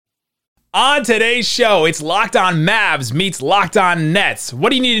On today's show, it's Locked On Mavs meets Locked On Nets. What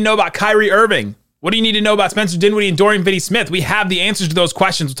do you need to know about Kyrie Irving? What do you need to know about Spencer Dinwiddie and Dorian Finney-Smith? We have the answers to those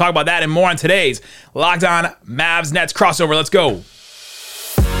questions. We'll talk about that and more on today's Locked On Mavs Nets crossover. Let's go.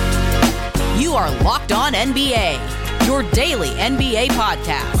 You are Locked On NBA, your daily NBA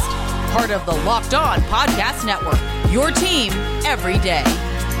podcast. Part of the Locked On Podcast Network, your team every day.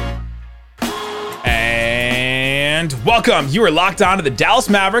 And welcome. You are locked on to the Dallas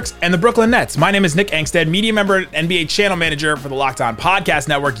Mavericks and the Brooklyn Nets. My name is Nick Angstead, media member and NBA channel manager for the Locked On Podcast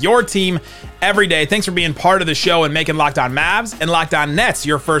Network, your team every day. Thanks for being part of the show and making Locked On Mavs and Locked On Nets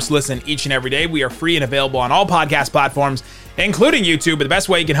your first listen each and every day. We are free and available on all podcast platforms, including YouTube. But the best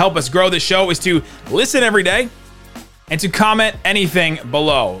way you can help us grow this show is to listen every day and to comment anything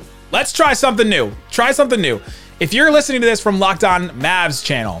below. Let's try something new. If you're listening to this from Locked On Mavs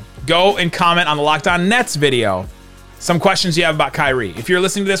channel, go and comment on the Locked On Nets video some questions you have about Kyrie. If you're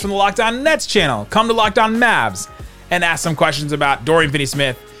listening to this from the Locked On Nets channel, come to Locked On Mavs and ask some questions about Dorian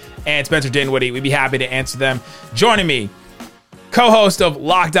Finney-Smith and Spencer Dinwiddie. We'd be happy to answer them. Joining me, co-host of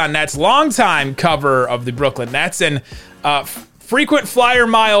Locked On Nets, longtime cover of the Brooklyn Nets, and frequent flyer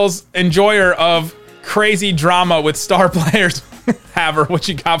miles enjoyer of crazy drama with star players. Haver, what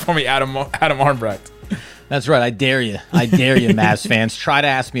you got for me, Adam Armbrecht? That's right. I dare you, Mavs fans. Try to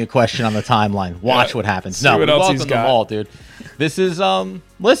ask me a question on the timeline. Watch what happens. No, welcome them all, dude. This is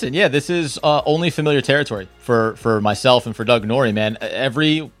this is only familiar territory for myself and for Doug Norrie, man.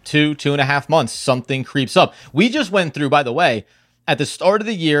 Every 2.5 months, something creeps up. We just went through, by the way, at the start of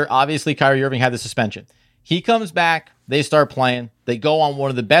the year, obviously Kyrie Irving had the suspension. He comes back, they start playing, they go on one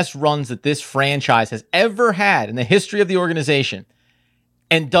of the best runs that this franchise has ever had in the history of the organization.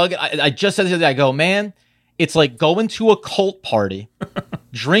 And Doug, I just said the other day, I go, man, it's like going to a cult party,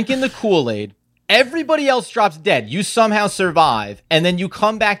 drinking the Kool-Aid, everybody else drops dead, you somehow survive, and then you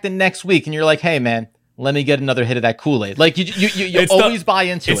come back the next week and you're like, hey man, let me get another hit of that Kool-Aid. Like you always buy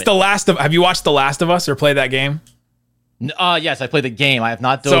into it. Have you watched The Last of Us or played that game? Yes, I played the game. I have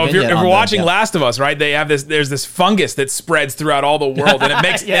not dove in yet. So if we're watching Last of Us, right? They have there's this fungus that spreads throughout all the world, and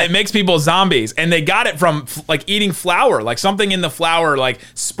it makes people zombies. And they got it from like eating flour, like something in the flour like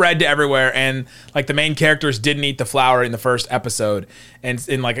spread to everywhere. And like the main characters didn't eat the flour in the first episode, and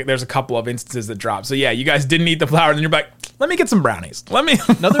in like there's a couple of instances that drop. So yeah, you guys didn't eat the flour, and then you're like, let me get some brownies. Let me get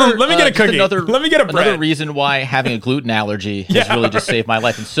a cookie. Let me get a bread. Another reason why having a gluten allergy has really just saved my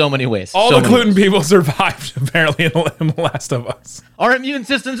life in so many ways. All the gluten people survived apparently in The Last of Us. Our immune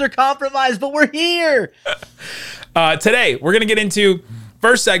systems are compromised, but we're here. Today we're gonna get into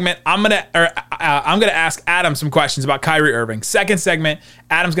first segment. I'm gonna ask Adam some questions about Kyrie Irving. Second segment,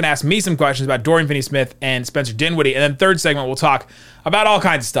 Adam's gonna ask me some questions about Dorian Finney-Smith and Spencer Dinwiddie. And then third segment, we'll talk about all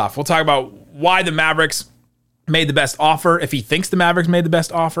kinds of stuff. We'll talk about why the Mavericks made the best offer, if he thinks the Mavericks made the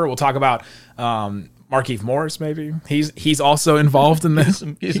best offer. We'll talk about Markieff Morris, maybe. He's also involved in this.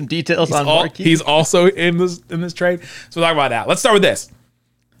 Give some details on Markieff. He's also in this trade. So we'll talk about that. Let's start with this.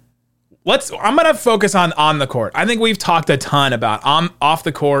 I'm going to focus on the court. I think we've talked a ton about off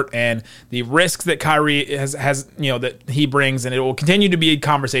the court and the risks that Kyrie has that he brings, and it will continue to be a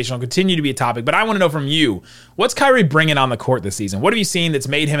conversation, will continue to be a topic. But I want to know from you, what's Kyrie bringing on the court this season? What have you seen that's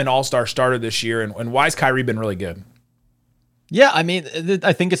made him an all-star starter this year, and why has Kyrie been really good? Yeah, I mean,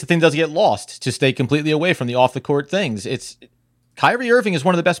 I think it's the thing that doesn't get lost, to stay completely away from the off-the-court things. Kyrie Irving is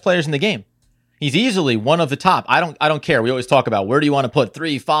one of the best players in the game. He's easily one of the top. I don't care. We always talk about where do you want to put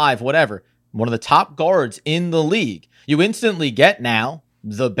 3, 5, whatever. One of the top guards in the league. You instantly get now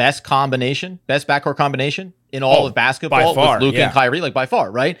the best backcourt combination in all of basketball with Luka and Kyrie, like by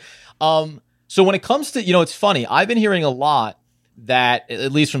far, right? So when it comes to, it's funny. I've been hearing a lot that,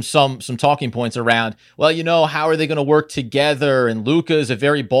 at least from some talking points around, well, how are they going to work together? And Luka is a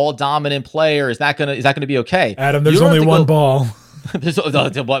very ball dominant player. Is that going to be okay? Adam, there's only one ball.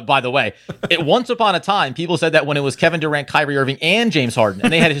 By the way, once upon a time, people said that when it was Kevin Durant, Kyrie Irving, and James Harden,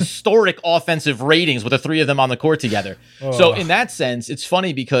 and they had historic offensive ratings with the three of them on the court together. So in that sense, it's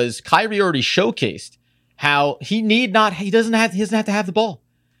funny because Kyrie already showcased how he doesn't have to have the ball.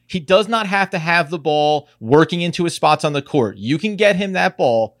 He does not have to have the ball working into his spots on the court. You can get him that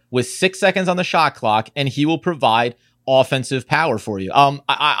ball with 6 seconds on the shot clock, and he will provide offensive power for you.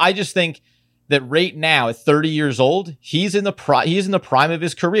 I just think that right now at 30 years old, he's in the prime of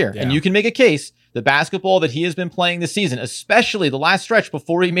his career. Yeah. And you can make a case the basketball that he has been playing this season, especially the last stretch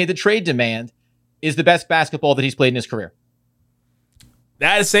before he made the trade demand, is the best basketball that he's played in his career.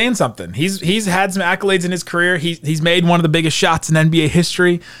 That is saying something. He's had some accolades in his career. He's made one of the biggest shots in NBA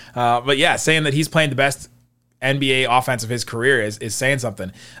history. But yeah, saying that he's playing the best NBA offense of his career is saying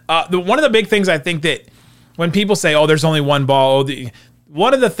something. One of the big things I think that when people say, "Oh, there's only one ball,"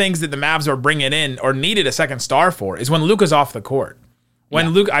 one of the things that the Mavs are bringing in or needed a second star for is when Luka's off the court. When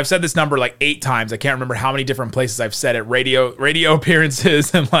Luka, I've said this number like 8 times. I can't remember how many different places I've said it, radio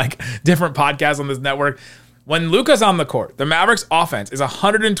appearances and like different podcasts on this network. When Luka's on the court, the Mavericks offense is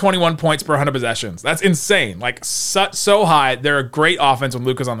 121 points per 100 possessions. That's insane. Like so high. They're a great offense when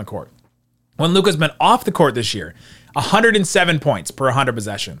Luka's on the court. When Luka's been off the court this year, 107 points per 100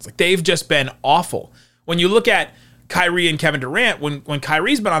 possessions. Like they've just been awful. When you look at Kyrie and Kevin Durant, when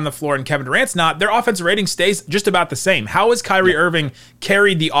Kyrie's been on the floor and Kevin Durant's not, their offensive rating stays just about the same. How has Kyrie Irving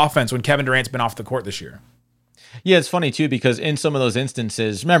carried the offense when Kevin Durant's been off the court this year? Yeah, it's funny, too, because in some of those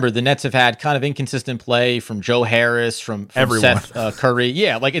instances, remember, the Nets have had kind of inconsistent play from Joe Harris, from Seth Curry.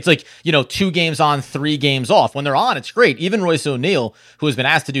 Yeah, like it's like, 2 games on, 3 games off. When they're on, it's great. Even Royce O'Neal, who has been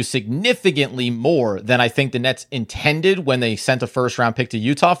asked to do significantly more than I think the Nets intended when they sent a first-round pick to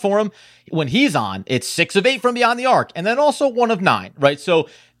Utah for him, when he's on, it's 6 of 8 from beyond the arc, and then also 1 of 9, right? So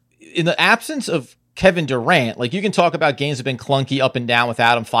in the absence of Kevin Durant, like you can talk about games have been clunky up and down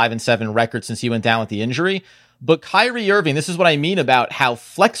without him, 5-7 record since he went down with the injury. But Kyrie Irving, this is what I mean about how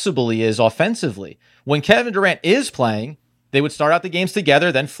flexible he is offensively. When Kevin Durant is playing, they would start out the games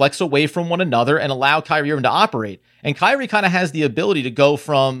together, then flex away from one another and allow Kyrie Irving to operate. And Kyrie kind of has the ability to go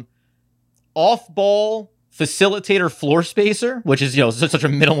from off-ball facilitator floor spacer, which is, such a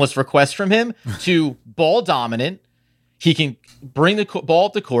minimalist request from him, to ball dominant. He can bring the ball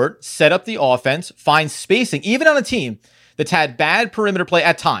up the court, set up the offense, find spacing, even on a team that's had bad perimeter play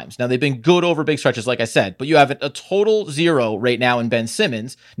at times. Now, they've been good over big stretches, like I said, but you have a total 0 right now in Ben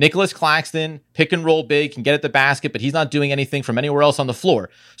Simmons. Nicholas Claxton, pick and roll big, can get at the basket, but he's not doing anything from anywhere else on the floor.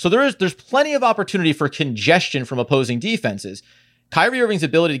 So there's plenty of opportunity for congestion from opposing defenses. Kyrie Irving's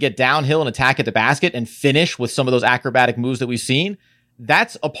ability to get downhill and attack at the basket and finish with some of those acrobatic moves that we've seen,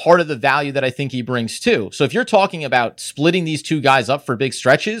 that's a part of the value that I think he brings too. So if you're talking about splitting these 2 guys up for big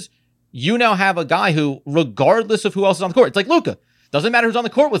stretches, you now have a guy who, regardless of who else is on the court, it's like Luka. Doesn't matter who's on the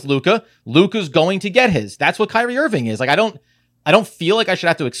court with Luka. Luka's going to get his. That's what Kyrie Irving is. Like I don't feel like I should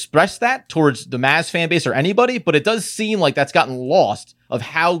have to express that towards the Mavs fan base or anybody, but it does seem like that's gotten lost of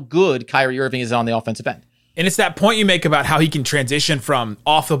how good Kyrie Irving is on the offensive end. And it's that point you make about how he can transition from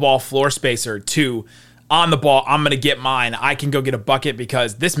off the ball floor spacer to on the ball, I'm going to get mine. I can go get a bucket,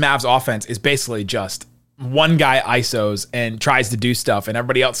 because this Mavs offense is basically just one guy ISOs and tries to do stuff, and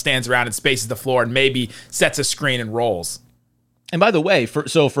everybody else stands around and spaces the floor and maybe sets a screen and rolls. And by the way,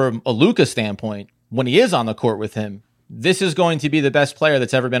 from a Luka standpoint, when he is on the court with him, this is going to be the best player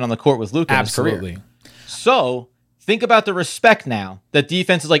that's ever been on the court with Luka in his career. Absolutely. So think about the respect now that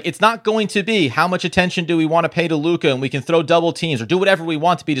defense is like, it's not going to be how much attention do we want to pay to Luka and we can throw double teams or do whatever we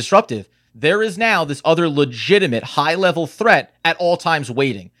want to be disruptive. There is now this other legitimate high-level threat at all times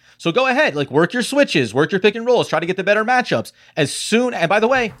waiting. So go ahead, like work your switches, work your pick and rolls, try to get the better matchups. And by the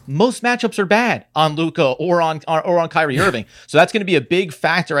way, most matchups are bad on Luka or on Kyrie Irving. So that's going to be a big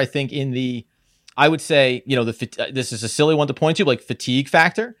factor, I think, in the, I would say, this is a silly one to point to, like fatigue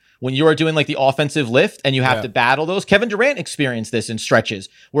factor. When you are doing like the offensive lift and you have to battle those. Kevin Durant experienced this in stretches.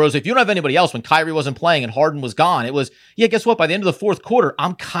 Whereas if you don't have anybody else, when Kyrie wasn't playing and Harden was gone, it was, guess what? By the end of the fourth quarter,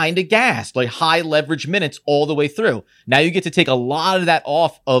 I'm kind of gassed, like high leverage minutes all the way through. Now you get to take a lot of that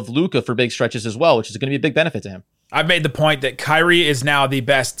off of Luka for big stretches as well, which is going to be a big benefit to him. I've made the point that Kyrie is now the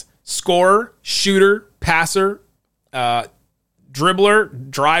best scorer, shooter, passer,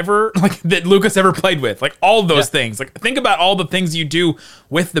 dribbler, driver, like that Luka's ever played with. Like all of those things. Like think about all the things you do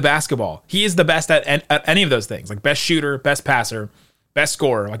with the basketball. He is the best at any of those things. Like best shooter, best passer, best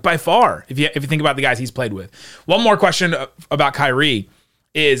scorer, like by far, if you think about the guys he's played with. One more question about Kyrie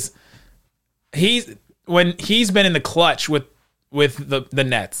is when he's been in the clutch with the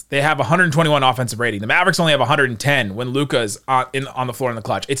Nets, they have 121 offensive rating. The Mavericks only have 110 when Luka's on the floor in the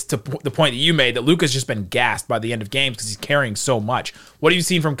clutch. It's to the point that you made that Luka's just been gassed by the end of games because he's carrying so much. What have you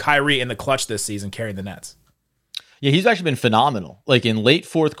seen from Kyrie in the clutch this season carrying the Nets? Yeah, he's actually been phenomenal. Like in late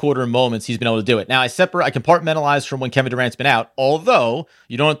fourth quarter moments, he's been able to do it. Now I compartmentalize from when Kevin Durant's been out. Although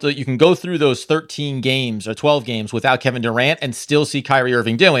you can go through those 13 games or 12 games without Kevin Durant and still see Kyrie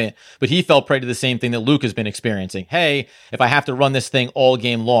Irving doing it. But he fell prey to the same thing that Luke has been experiencing. Hey, if I have to run this thing all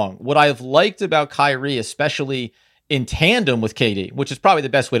game long. What I've liked about Kyrie, especially in tandem with KD, which is probably the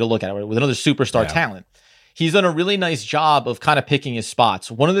best way to look at it, with another superstar talent. He's done a really nice job of kind of picking his spots.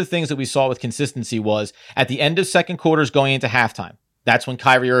 One of the things that we saw with consistency was at the end of second quarters going into halftime. That's when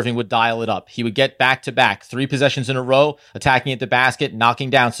Kyrie Irving would dial it up. He would get back-to-back, 3 possessions in a row, attacking at the basket, knocking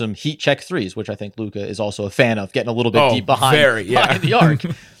down some heat check threes, which I think Luka is also a fan of, getting a little bit deep behind the arc.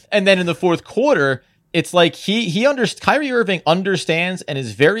 And then in the fourth quarter, it's like Kyrie Irving understands and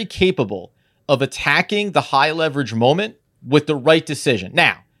is very capable of attacking the high leverage moment with the right decision.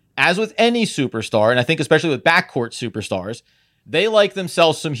 Now, as with any superstar, and I think especially with backcourt superstars, they like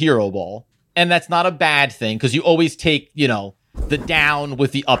themselves some hero ball. And that's not a bad thing because you always take, the down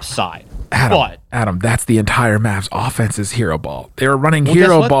with the upside. Adam, that's the entire Mavs offense's hero ball. They were running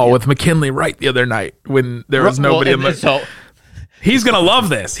hero ball with McKinley Wright the other night when there was nobody in the... So, he's going to love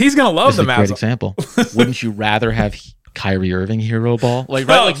this. He's going to love the Mavs. Great example. Wouldn't you rather have Kyrie Irving hero ball? So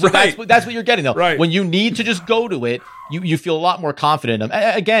right. That's what you're getting, though. Right. When you need to just go to it, you feel a lot more confident in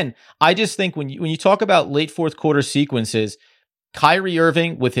them. Again, I just think when you talk about late fourth quarter sequences, Kyrie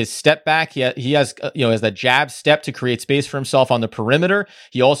Irving with his step back, he has that jab step to create space for himself on the perimeter.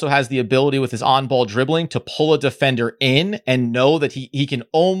 He also has the ability with his on-ball dribbling to pull a defender in and know that he can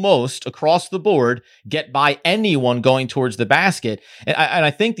almost across the board get by anyone going towards the basket. And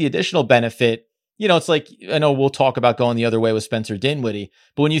I think the additional benefit, it's like, I know we'll talk about going the other way with Spencer Dinwiddie,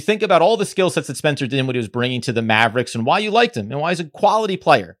 but when you think about all the skill sets that Spencer Dinwiddie was bringing to the Mavericks and why you liked him and why he's a quality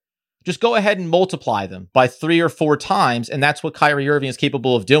player, just go ahead and multiply them by 3 or 4 times, and that's what Kyrie Irving is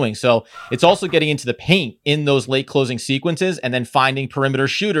capable of doing. So it's also getting into the paint in those late closing sequences and then finding perimeter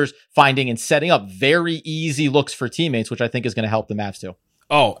shooters, finding and setting up very easy looks for teammates, which I think is going to help the Mavs too.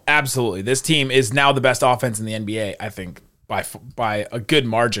 Oh, absolutely. This team is now the best offense in the NBA, I think, by a good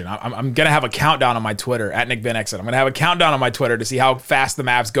margin. I'm going to have a countdown on my Twitter, at Nick Van Exel. I'm going to have a countdown on my Twitter to see how fast the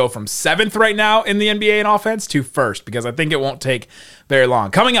Mavs go from 7th right now in the NBA in offense to 1st, because I think it won't take very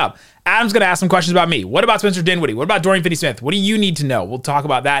long. Coming up, Adam's going to ask some questions about me. What about Spencer Dinwiddie? What about Dorian Finney-Smith? What do you need to know? We'll talk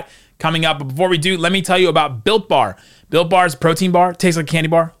about that coming up. But before we do, let me tell you about Built Bar. Built Bar is a protein bar, tastes like a candy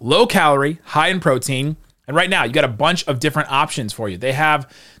bar, low calorie, high in protein. And right now, you got a bunch of different options for you. They have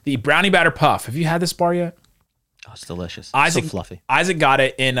the Brownie Batter Puff. Have you had this bar yet? Oh, it's delicious. Isaac, so fluffy. Isaac got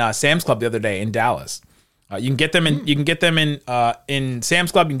it in Sam's Club the other day in Dallas. You can get them in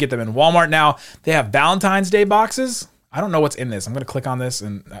Sam's Club. You can get them in Walmart now. They have Valentine's Day boxes. I don't know what's in this. I'm going to click on this,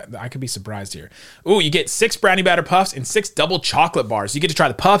 and I could be surprised here. Ooh, you get 6 Brownie Batter Puffs and 6 double chocolate bars. You get to try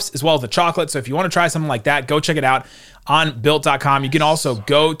the puffs as well as the chocolate. So if you want to try something like that, go check it out on Built.com. You can also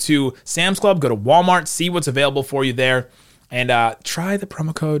go to Sam's Club, go to Walmart, see what's available for you there, and try the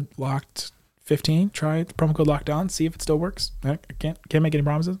promo code LOCKED15. Try the promo code Locked On. See if it still works. I can't make any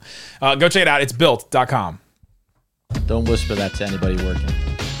promises. Go check it out. It's Built.com. Don't whisper that to anybody working.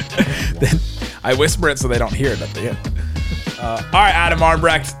 Then I whisper it so they don't hear it at the end. All right, Adam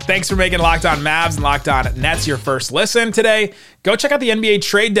Arbrecht, thanks for making Locked On Mavs and Locked On Nets your first listen today. Go check out the NBA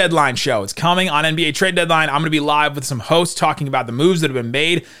Trade Deadline show. It's coming on NBA Trade Deadline. I'm going to be live with some hosts talking about the moves that have been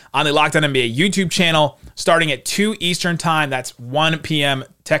made on the Locked On NBA YouTube channel starting at 2 Eastern time. That's 1 p.m.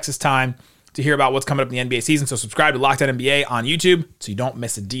 Texas time to hear about what's coming up in the NBA season. So subscribe to Locked On NBA on YouTube so you don't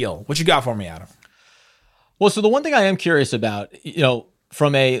miss a deal. What you got for me, Adam? Well, so the one thing I am curious about,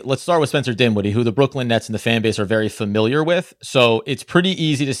 let's start with Spencer Dinwiddie, who the Brooklyn Nets and the fan base are very familiar with. So it's pretty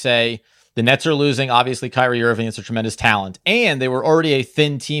easy to say the Nets are losing. Obviously, Kyrie Irving is a tremendous talent, and they were already a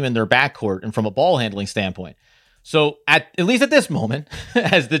thin team in their backcourt and from a ball handling standpoint. So at least at this moment,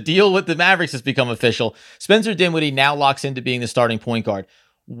 as the deal with the Mavericks has become official, Spencer Dinwiddie now locks into being the starting point guard.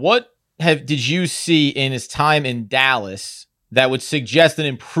 What did you see in his time in Dallas that would suggest an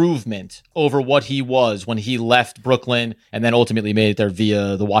improvement over what he was when he left Brooklyn and then ultimately made it there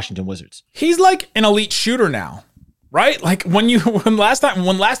via the Washington Wizards? He's like an elite shooter now, right? Like when last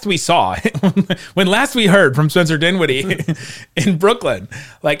we heard from Spencer Dinwiddie in Brooklyn,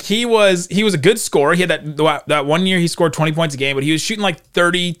 like he was a good scorer. He had that 1 year he scored 20 points a game, but he was shooting like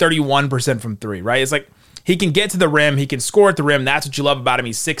 31% from 3, right? It's like he can get to the rim. He can score at the rim. That's what you love about him.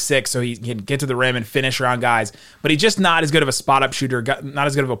 He's 6'6", so he can get to the rim and finish around guys. But he's just not as good of a spot-up shooter, not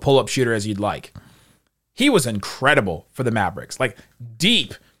as good of a pull-up shooter as you'd like. He was incredible for the Mavericks. Like,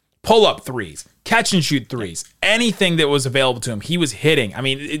 deep pull-up threes, catch-and-shoot threes, anything that was available to him, he was hitting. I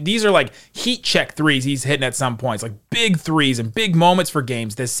mean, these are like heat-check threes he's hitting at some points. Like, big threes and big moments for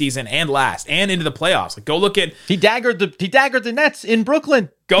games this season and last and into the playoffs. Like, go look at... He daggered the Nets in Brooklyn.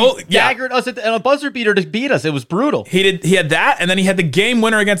 Daggered us at a buzzer beater to beat us. It was brutal. He had that, and then he had the game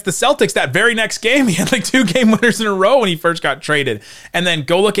winner against the Celtics that very next game. He had like 2 game winners in a row when he first got traded. And then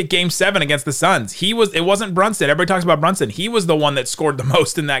go look at Game 7 against the Suns. It wasn't Brunson. Everybody talks about Brunson. He was the one that scored the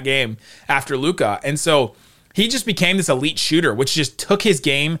most in that game after Luka. And so he just became this elite shooter, which just took his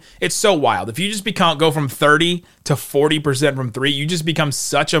game. It's so wild. If you just go from 30 to 40% from 3, you just become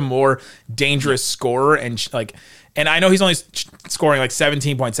such a more dangerous scorer. And I know he's only scoring like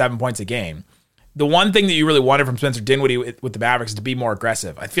 17.7 points a game. The one thing that you really wanted from Spencer Dinwiddie with the Mavericks is to be more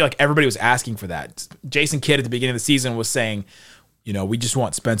aggressive. I feel like everybody was asking for that. Jason Kidd at the beginning of the season was saying, we just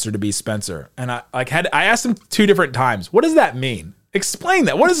want Spencer to be Spencer. And I asked him 2 different times, what does that mean? Explain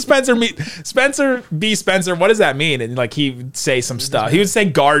that. What does Spencer mean? Spencer B. Spencer, what does that mean? And like he would say some stuff. He would say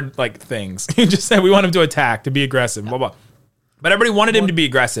guard like things. He just said we want him to attack, to be aggressive, blah, blah. But everybody wanted him to be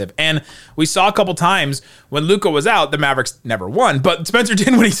aggressive. And we saw a couple times when Luka was out, the Mavericks never won. But Spencer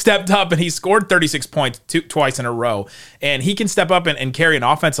Dinwiddie stepped up and he scored 36 points twice in a row. And he can step up and carry an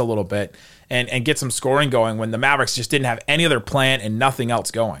offense a little bit and get some scoring going when the Mavericks just didn't have any other plan and nothing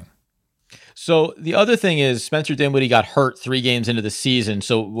else going. So the other thing is Spencer Dinwiddie got hurt 3 games into the season.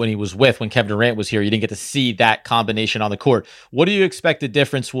 So when Kevin Durant was here, you didn't get to see that combination on the court. What do you expect the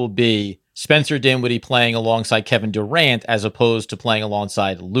difference will be Spencer Dinwiddie playing alongside Kevin Durant as opposed to playing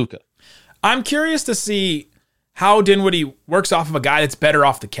alongside Luka? I'm curious to see how Dinwiddie works off of a guy that's better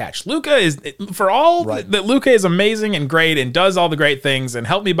off the catch. Luka is, for all that Luka is amazing and great and does all the great things and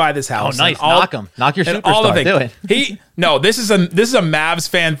help me buy this house. Oh, nice. Knock him. Knock your superstar. All the things. Do it. This is a Mavs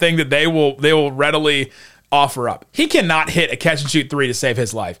fan thing that they will readily offer up. He cannot hit a catch and shoot 3 to save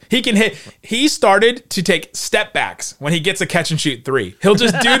his life. He started to take step backs when he gets a catch and shoot 3. He'll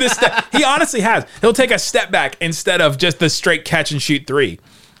just do this step. He honestly has. He'll take a step back instead of just the straight catch and shoot 3.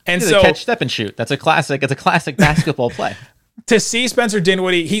 And so catch, step, and shoot. That's a classic. It's a classic basketball play. To see Spencer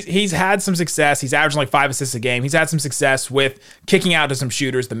Dinwiddie, he's had some success. He's averaging like 5 assists a game. He's had some success with kicking out to some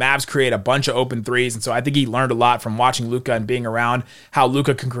shooters. The Mavs create a bunch of open threes, and so I think he learned a lot from watching Luka and being around how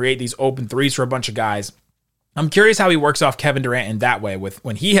Luka can create these open threes for a bunch of guys. I'm curious how he works off Kevin Durant in that way with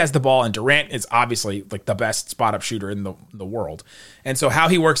when he has the ball, and Durant is obviously like the best spot-up shooter in the world. And so how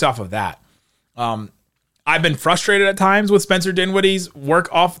he works off of that. I've been frustrated at times with Spencer Dinwiddie's work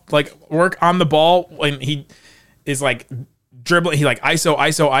on the ball when he is like dribbling, he like ISO,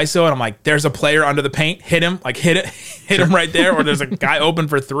 and I'm like, there's a player under the paint, hit him right there, or there's a guy open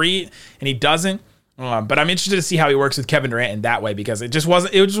for 3 and he doesn't. But I'm interested to see how he works with Kevin Durant in that way because it just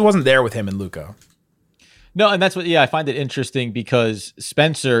wasn't there with him and Luka. No, and that's what, I find it interesting because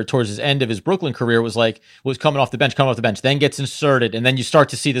Spencer, towards his end of his Brooklyn career, was coming off the bench, then gets inserted, and then you start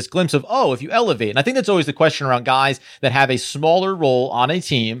to see this glimpse of, if you elevate. And I think that's always the question around guys that have a smaller role on a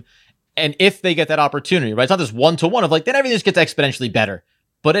team, and if they get that opportunity, right? It's not this one-to-one of then everything just gets exponentially better.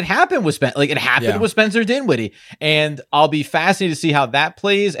 But it happened with with Spencer Dinwiddie, and I'll be fascinated to see how that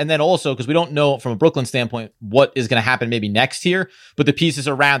plays. And then also, because we don't know from a Brooklyn standpoint what is going to happen maybe next year, but the pieces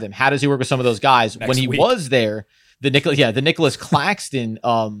around him. How does he work with some of those guys? When he was there, the Nicholas Claxton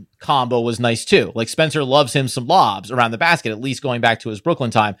combo was nice too. Like Spencer loves him some lobs around the basket, at least going back to his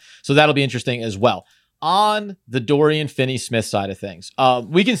Brooklyn time. So that'll be interesting as well. On the Dorian Finney-Smith side of things,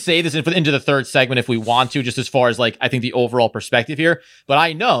 we can say this into the third segment if we want to, just as far as I think the overall perspective here. But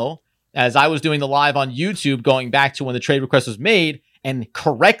I know, as I was doing the live on YouTube, going back to when the trade request was made and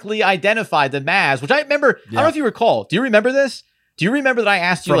correctly identified the Mavs, which I remember. Yeah. I don't know if you recall. Do you remember this? Do you remember that I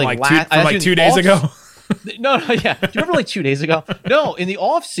asked you from 2 days ago? No, yeah. Do you remember 2 days ago? No, in the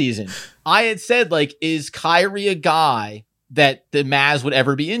off season, I had said is Kyrie a guy that the Mavs would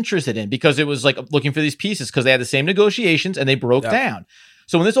ever be interested in, because it was looking for these pieces because they had the same negotiations and they broke down.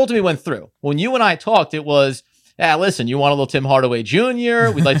 So when this ultimately went through, when you and I talked, it was, listen, you want a little Tim Hardaway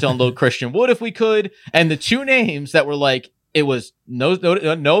Jr., we'd like to unload Christian Wood if we could. And the 2 names that were it was no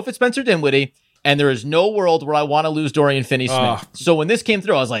if it's Spencer Dinwiddie, and there is no world where I want to lose Dorian Finney-Smith. So when this came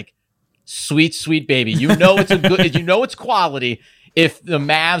through, I was like, sweet, sweet baby. It's quality if the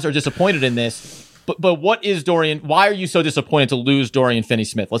Mavs are disappointed in this. But what is Dorian? Why are you so disappointed to lose Dorian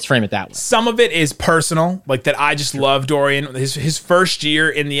Finney-Smith? Let's frame it that way. Some of it is personal, that I just love Dorian. His first year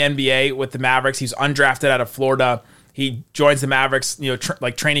in the NBA with the Mavericks, he's undrafted out of Florida. He joins the Mavericks,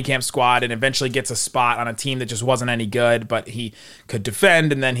 training camp squad, and eventually gets a spot on a team that just wasn't any good, but he could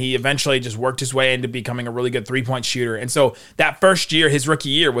defend, and then he eventually just worked his way into becoming a really good 3-point shooter. And so that first year, his rookie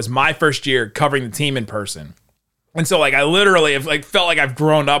year, was my first year covering the team in person. And so I literally have felt like I've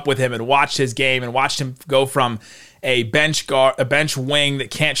grown up with him and watched his game and watched him go from a bench wing that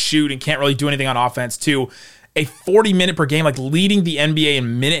can't shoot and can't really do anything on offense to a 40-minute per game, leading the NBA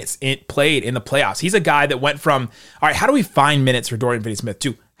in minutes played in the playoffs. He's a guy that went from, all right, how do we find minutes for Dorian Finney-Smith,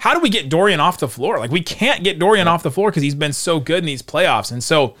 to how do we get Dorian off the floor? We can't get Dorian off the floor because he's been so good in these playoffs. And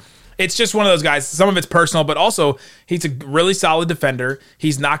so it's just one of those guys. Some of it's personal, but also he's a really solid defender.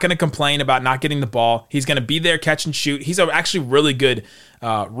 He's not going to complain about not getting the ball. He's going to be there, catch and shoot. He's actually really good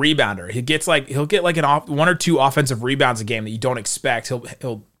rebounder. He'll get 1 or 2 offensive rebounds a game that you don't expect.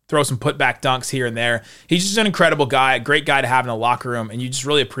 He'll throw some putback dunks here and there. He's just an incredible guy, a great guy to have in the locker room, and you just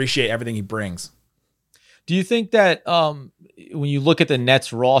really appreciate everything he brings. Do you think that when you look at the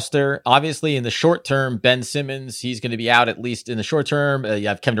Nets roster, obviously in the short term, Ben Simmons, he's going to be out at least in the short term. You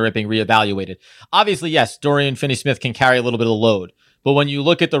have Kevin Durant being reevaluated. Obviously, yes, Dorian Finney-Smith can carry a little bit of load. But when you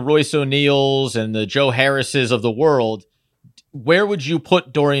look at the Royce O'Neals and the Joe Harrises of the world, where would you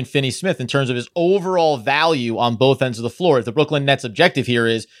put Dorian Finney-Smith in terms of his overall value on both ends of the floor? If the Brooklyn Nets objective here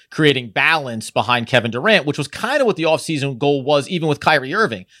is creating balance behind Kevin Durant, which was kind of what the offseason goal was, even with Kyrie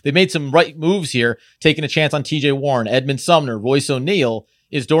Irving. They made some right moves here, taking a chance on TJ Warren, Edmund Sumner, Royce O'Neal.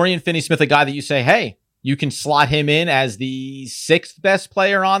 Is Dorian Finney-Smith a guy that you say, hey, you can slot him in as the 6th best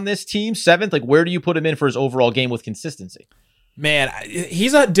player on this team, 7th? Like, where do you put him in for his overall game with consistency? Man,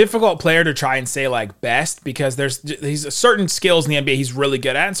 he's a difficult player to try and say like best, because he's certain skills in the NBA he's really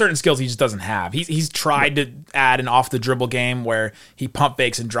good at, and certain skills he just doesn't have. He's tried to add an off the dribble game where he pump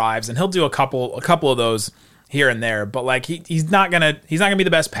fakes and drives, and he'll do a couple of those here and there. But like he's not gonna be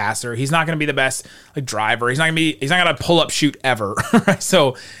the best passer. He's not gonna be the best like driver. He's not gonna pull up shoot ever. Right?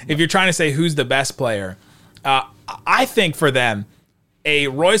 So if you're trying to say who's the best player, I think for them, a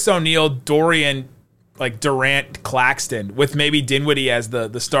Royce O'Neal, Dorian, like Durant, Claxton, with maybe Dinwiddie as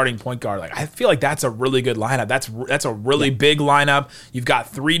the starting point guard. Like, I feel like that's a really good lineup. That's a really big lineup. You've got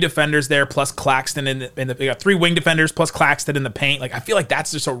 3 defenders there plus Claxton you got 3 wing defenders plus Claxton in the paint. Like, I feel like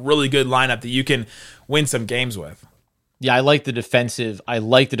that's just a really good lineup that you can win some games with. Yeah, I like the defensive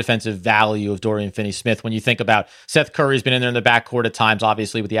value of Dorian Finney-Smith. When you think about Seth Curry's been in there in the backcourt at times,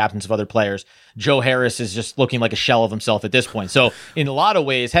 obviously with the absence of other players. Joe Harris is just looking like a shell of himself at this point. So in a lot of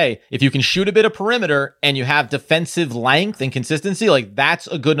ways, hey, if you can shoot a bit of perimeter and you have defensive length and consistency, like that's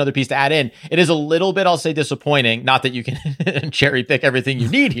a good another piece to add in. It is a little bit, I'll say, disappointing. Not that you can cherry pick everything you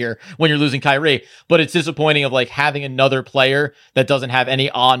need here when you're losing Kyrie, but it's disappointing of like having another player that doesn't have any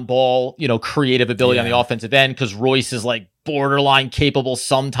on-ball, creative ability on the offensive end, because Royce is like borderline capable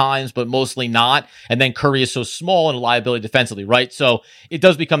sometimes, but mostly not. And then Curry is so small and a liability defensively, right? So it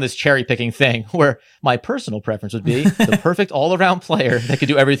does become this cherry picking thing where my personal preference would be the perfect all around player that could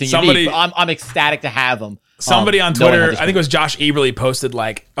do everything you need. But I'm ecstatic to have him. Somebody on Twitter, I think it was Josh Eberly, posted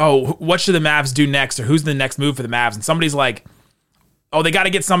like, oh, what should the Mavs do next? Or who's the next move for the Mavs? And somebody's like, oh, they got to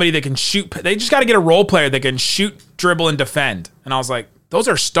get somebody that can shoot. They just got to get a role player that can shoot, dribble, and defend. And I was like, those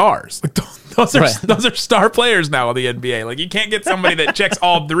are stars. Like, those are star players now in the NBA. Like, you can't get somebody that checks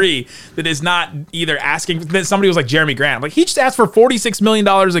all 3 that is not either asking. Somebody was like Jeremy Grant. I'm like, he just asked for $46 million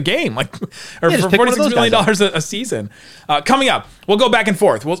a game, like, or for $46 million a season. Coming up, we'll go back and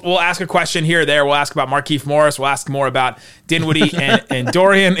forth. We'll ask a question here or there. We'll ask about Markieff Morris. We'll ask more about Dinwiddie and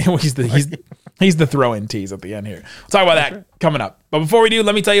Dorian. He's the throw-in tease at the end here. We'll talk about that coming up. But before we do,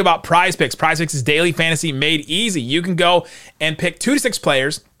 let me tell you about Prize Picks. Prize Picks is daily fantasy made easy. You can go and pick 2 to 6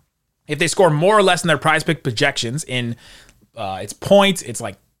 players. If they score more or less in their Prize Pick projections in it's points, it's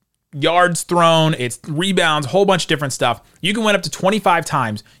like yards thrown, it's rebounds, a whole bunch of different stuff, you can win up to 25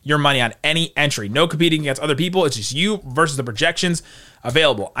 times your money on any entry. No competing against other people. It's just you versus the projections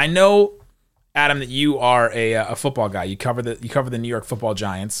available. I know, Adam, that you are a football guy. You cover the New York Football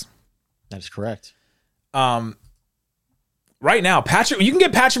Giants. That is correct. Right now, you can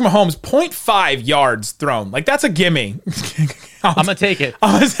get Patrick Mahomes 0.5 yards thrown. Like, that's a gimme. I'm going to take it.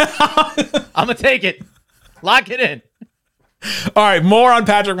 I'm going to take it. Lock it in. All right, more on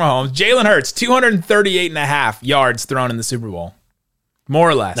Patrick Mahomes. Jalen Hurts, 238.5 yards thrown in the Super Bowl. More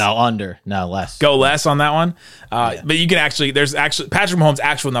or less? No, under. No, less. Go less on that one? Yeah. But you can there's Patrick Mahomes'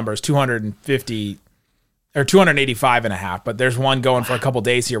 actual number is 250 or 285.5, but there's one going for a couple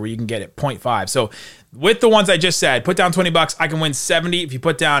days here where you can get it 0.5. So with the ones I just said, put down $20, I can win 70. If you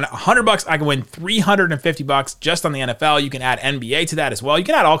put down $100, I can win $350 just on the NFL. You can add NBA to that as well. You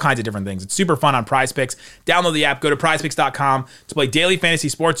can add all kinds of different things. It's super fun on Prize Picks. Download the app, go to prizepicks.com to play daily fantasy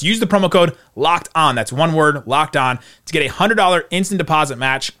sports. Use the promo code LOCKED ON. That's one word, LOCKED ON, to get a $100 instant deposit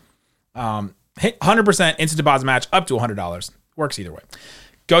match. 100% instant deposit match up to $100. Works either way.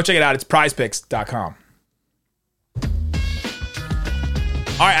 Go check it out. It's prizepicks.com.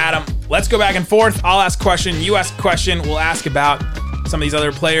 All right, Adam, let's go back and forth. I'll ask a question. You ask a question. We'll ask about some of these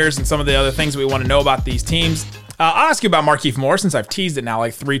other players and some of the other things we want to know about these teams. I'll ask you about Markieff Morris, since I've teased it now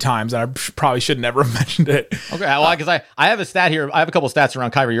like 3 times, and I probably should never have mentioned it. Okay, well, because I have a stat here. I have a couple of stats around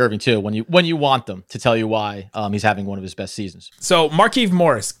Kyrie Irving, too, when you want them, to tell you why he's having one of his best seasons. So, Markieff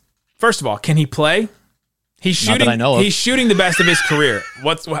Morris, first of all, can he play? He's shooting. Not that I know of. He's shooting the best of his career.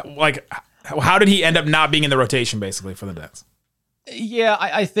 How did he end up not being in the rotation, basically, for the Nets? Yeah,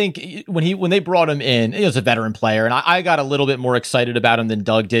 I think when they brought him in, he was a veteran player, and I got a little bit more excited about him than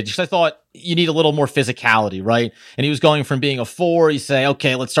Doug did, because I thought you need a little more physicality, right? And he was going from being a 4, you say,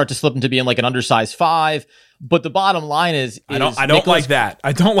 okay, let's start to slip him to being like an undersized 5. But the bottom line is I don't like that.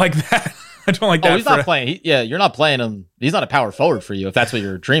 I don't like that. Oh, he's not playing. You're not playing him. He's not a power forward for you if that's what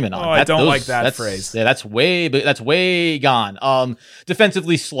you're dreaming on. I don't like that phrase. Yeah, that's way gone.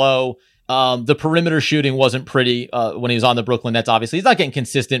 Defensively slow. The perimeter shooting wasn't pretty when he was on the Brooklyn Nets. Obviously, he's not getting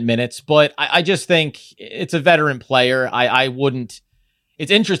consistent minutes, but I just think it's a veteran player. I wouldn't.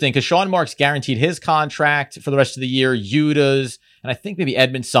 It's interesting because Sean Marks guaranteed his contract for the rest of the year. Yutas and I think maybe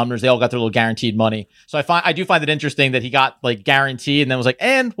Edmund Sumner's, they all got their little guaranteed money. So I do find it interesting that he got like guaranteed and then was like,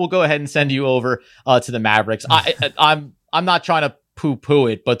 and we'll go ahead and send you over to the Mavericks. I'm not trying to poo-poo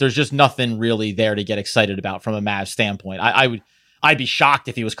it, but there's just nothing really there to get excited about from a Mavs standpoint. I'd be shocked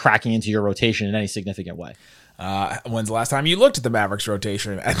if he was cracking into your rotation in any significant way. When's the last time you looked at the Mavericks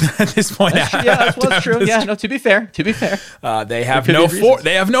rotation at this point? That's true. Yeah, no, to be fair. They have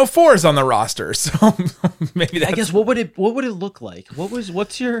no fours on the roster. So maybe I guess what would it look like?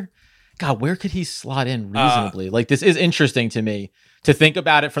 What's your God, where could he slot in reasonably? Like, this is interesting to me to think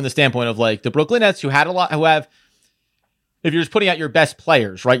about it from the standpoint of like the Brooklyn Nets who have, if you're just putting out your best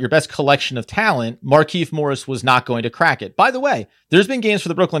players, right, your best collection of talent, Markieff Morris was not going to crack it. By the way, there's been games for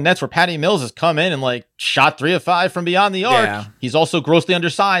the Brooklyn Nets where Patty Mills has come in and like shot 3 of 5 from beyond the arc. Yeah. He's also grossly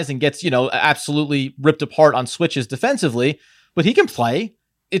undersized and gets, absolutely ripped apart on switches defensively, but he can play.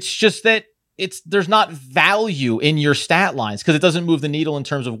 It's just that there's not value in your stat lines because it doesn't move the needle in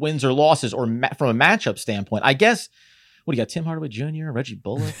terms of wins or losses or from a matchup standpoint. I guess, what do you got? Tim Hardaway Jr., Reggie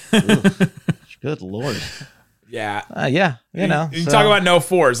Bullock? Good Lord. Yeah. You talk about no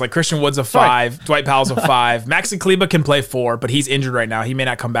fours, like Christian Wood's a 5, Dwight Powell's a 5. Maxi Kleber can play 4, but he's injured right now. He may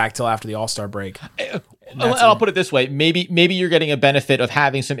not come back till after the All-Star break. I'll put it this way. Maybe you're getting a benefit of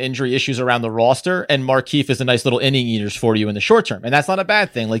having some injury issues around the roster, and Markieff is a nice little inning eaters for you in the short term. And that's not a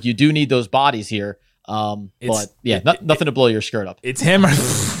bad thing. Like, you do need those bodies here. Nothing to blow your skirt up. It's him.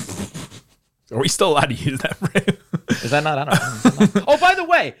 Are we still allowed to use that phrase? Is that not? I don't know. Oh, by the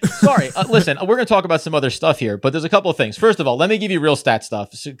way, sorry. Listen, we're going to talk about some other stuff here, but there's a couple of things. First of all, let me give you real stat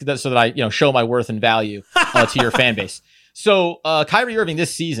stuff so that I show my worth and value to your fan base. So Kyrie Irving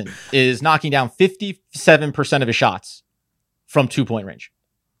this season is knocking down 57% of his shots from 2-point range.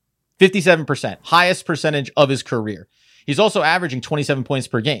 57%, highest percentage of his career. He's also averaging 27 points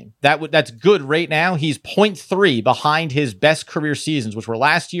per game. That's good right now. He's 0.3 behind his best career seasons, which were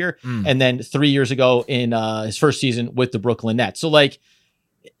last year and then 3 years ago in his first season with the Brooklyn Nets. So, like,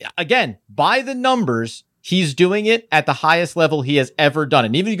 again, by the numbers, he's doing it at the highest level he has ever done.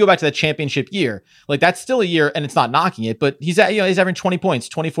 And even if you go back to that championship year, like, that's still a year, and it's not knocking it, but he's averaging 20 points,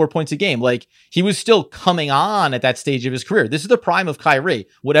 24 points a game. Like, he was still coming on at that stage of his career. This is the prime of Kyrie.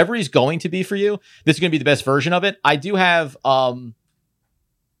 Whatever he's going to be for you, this is going to be the best version of it. I do have my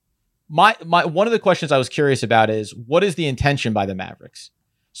one of the questions I was curious about is, what is the intention by the Mavericks?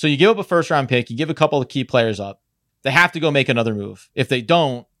 So you give up a first round pick, you give a couple of key players up. They have to go make another move. If they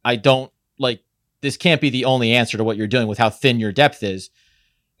don't, this can't be the only answer to what you're doing with how thin your depth is.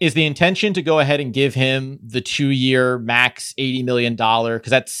 Is the intention to go ahead and give him the 2-year max $80 million?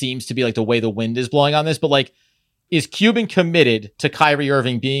 Because that seems to be like the way the wind is blowing on this. But like, is Cuban committed to Kyrie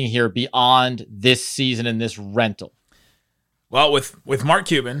Irving being here beyond this season and this rental? Well, with Mark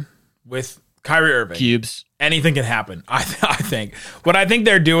Cuban, with Kyrie Irving, Cubes, anything can happen. I think what I think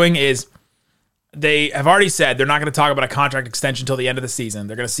they're doing is they have already said they're not going to talk about a contract extension until the end of the season.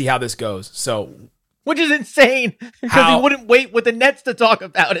 They're going to see how this goes. So, which is insane because he wouldn't wait with the Nets to talk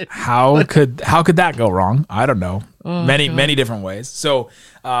about it. How could that go wrong? I don't know. Many different ways. So,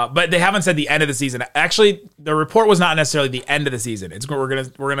 but they haven't said the end of the season. Actually, the report was not necessarily the end of the season. We're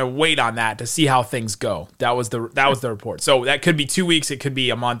gonna wait on that to see how things go. That was the report. So that could be 2 weeks. It could be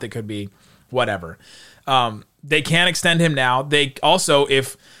a month. It could be whatever. They can't extend him now. They also,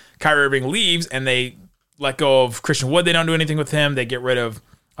 if Kyrie Irving leaves and they let go of Christian Wood, they don't do anything with him. They get rid of,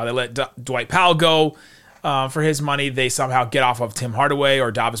 they let Dwight Powell go for his money. They somehow get off of Tim Hardaway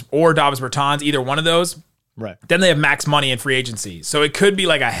or Davis Bertans, either one of those. Right. Then they have max money in free agency. So it could be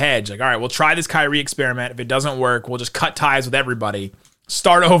like a hedge. Like, all right, we'll try this Kyrie experiment. If it doesn't work, we'll just cut ties with everybody,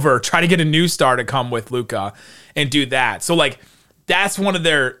 start over, try to get a new star to come with Luka and do that. So like, that's one of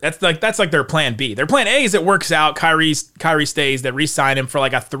that's like their plan B. Their plan A is it works out. Kyrie stays. They re-sign him for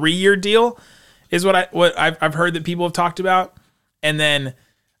like a 3-year deal, is what I've heard that people have talked about. And then,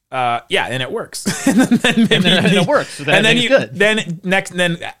 and it works. and then it works. So then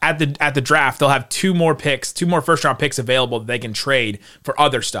at the draft they'll have 2 more first round picks available that they can trade for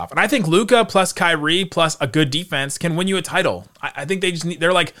other stuff. And I think Luka plus Kyrie plus a good defense can win you a title. I think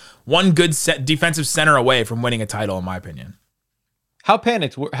they're like one good defensive center away from winning a title, in my opinion. How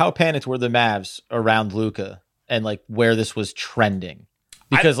panicked were the Mavs around Luka and like where this was trending?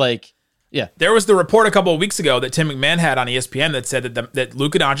 Because Yeah. There was the report a couple of weeks ago that Tim McMahon had on ESPN that said that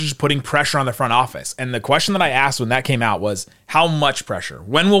Luka Doncic is putting pressure on the front office. And the question that I asked when that came out was, how much pressure?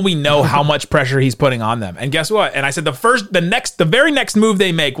 When will we know how much pressure he's putting on them? And guess what? And I said the very next move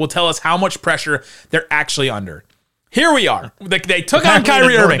they make will tell us how much pressure they're actually under. Here we are. They took on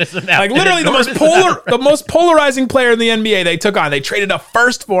Kyrie Irving. Like literally the most polarizing player in the NBA they took on. They traded a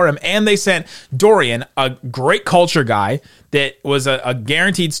first for him, and they sent Dorian, a great culture guy that was a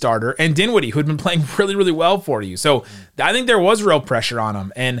guaranteed starter, and Dinwiddie, who had been playing really, really well for you. So I think there was real pressure on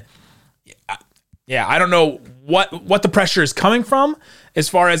him. And yeah, I don't know what the pressure is coming from as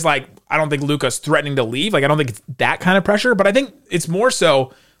far as like, I don't think Luka's threatening to leave. Like, I don't think it's that kind of pressure, but I think it's more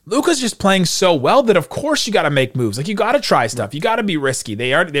so Luka's just playing so well that of course you got to make moves. Like, you got to try stuff. You got to be risky.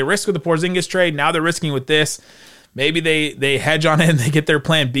 They risked with the Porzingis trade. Now they're risking with this. Maybe they hedge on it and they get their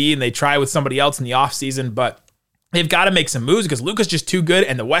plan B and they try with somebody else in the offseason, but they've got to make some moves because Luka's just too good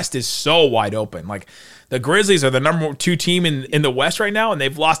and the West is so wide open. Like, the Grizzlies are the number 2 team in the West right now, and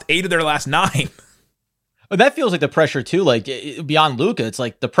they've lost 8 of their last 9. But that feels like the pressure too. Like, beyond Luka, it's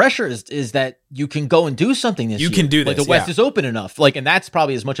like the pressure is that you can go and do something this year. You can do this. Like, the West is open enough. Like, and that's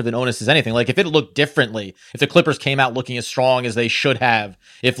probably as much of an onus as anything. Like, if it looked differently, if the Clippers came out looking as strong as they should have,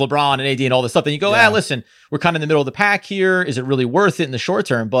 if LeBron and AD and all this stuff, then you go, listen, we're kind of in the middle of the pack here. Is it really worth it in the short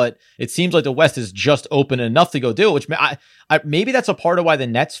term? But it seems like the West is just open enough to go do it, which maybe that's a part of why the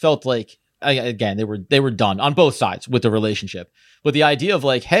Nets felt like, again, they were done on both sides with the relationship. But the idea of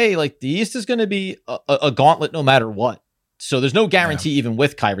like, hey, like the East is going to be a gauntlet no matter what. So there's no guarantee even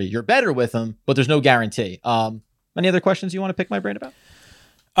with Kyrie. You're better with him, but there's no guarantee. Any other questions you want to pick my brain about?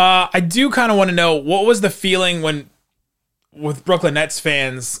 I do kind of want to know, what was the feeling with Brooklyn Nets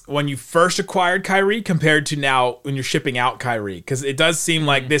fans when you first acquired Kyrie compared to now when you're shipping out Kyrie? Because it does seem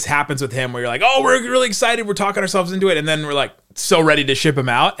like this happens with him where you're like, oh, we're really excited. We're talking ourselves into it. And then we're like so ready to ship him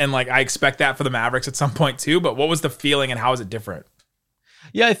out. And like, I expect that for the Mavericks at some point too. But what was the feeling and how is it different?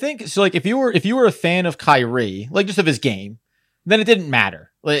 Yeah, I think so. Like, if you were a fan of Kyrie, like just of his game, then it didn't matter.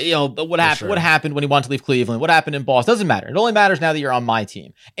 Like, you know, what happened when he wanted to leave Cleveland? What happened in Boston? Doesn't matter. It only matters now that you're on my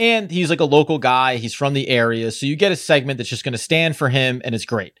team. And he's like a local guy. He's from the area. So you get a segment that's just going to stand for him, and it's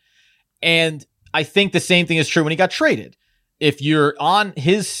great. And I think the same thing is true when he got traded. If you're on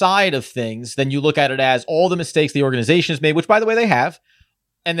his side of things, then you look at it as all the mistakes the organization has made, which, by the way, they have.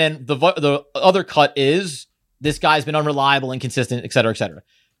 And then the other cut is this guy's been unreliable, inconsistent, et cetera, et cetera.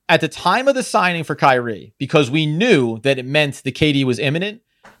 At the time of the signing for Kyrie, because we knew that it meant the KD was imminent,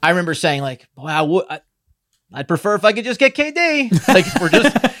 I remember saying like, wow, I'd prefer if I could just get KD. Like,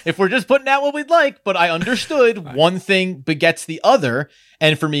 if we're just putting out what we'd like. But I understood one thing begets the other.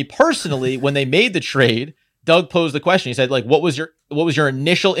 And for me personally, when they made the trade, Doug posed the question. He said, like, what was your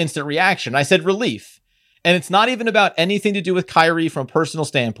initial instant reaction? I said relief. And it's not even about anything to do with Kyrie from a personal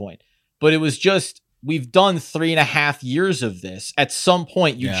standpoint, but it was just, we've done 3.5 years of this. At some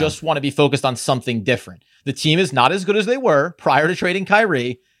point, you just want to be focused on something different. The team is not as good as they were prior to trading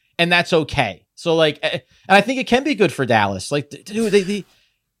Kyrie, and that's okay. So, like, and I think it can be good for Dallas. Like, dude,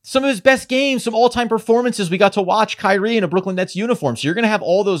 some of his best games, some all-time performances, we got to watch Kyrie in a Brooklyn Nets uniform. So you're going to have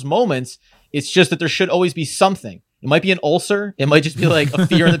all those moments. It's just that there should always be something. It might be an ulcer. It might just be like a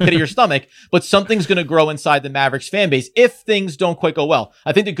fear in the pit of your stomach, but something's going to grow inside the Mavericks fan base if things don't quite go well.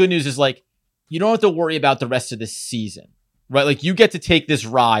 I think the good news is, like, you don't have to worry about the rest of the season, right? Like, you get to take this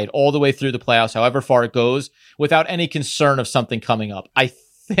ride all the way through the playoffs, however far it goes, without any concern of something coming up, I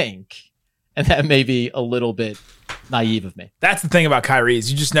think. And that may be a little bit naive of me. That's the thing about Kyrie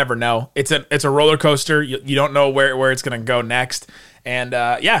is you just never know. It's a roller coaster. You don't know where it's going to go next. And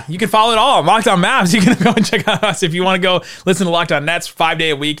you can follow it all on Locked On Mavs. You can go and check out us if you want to go listen to Locked On Nets,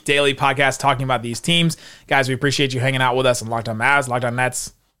 5-day-a-week daily podcast talking about these teams. Guys, we appreciate you hanging out with us on Locked On Mavs, Locked On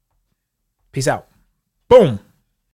Nets. Peace out. Boom.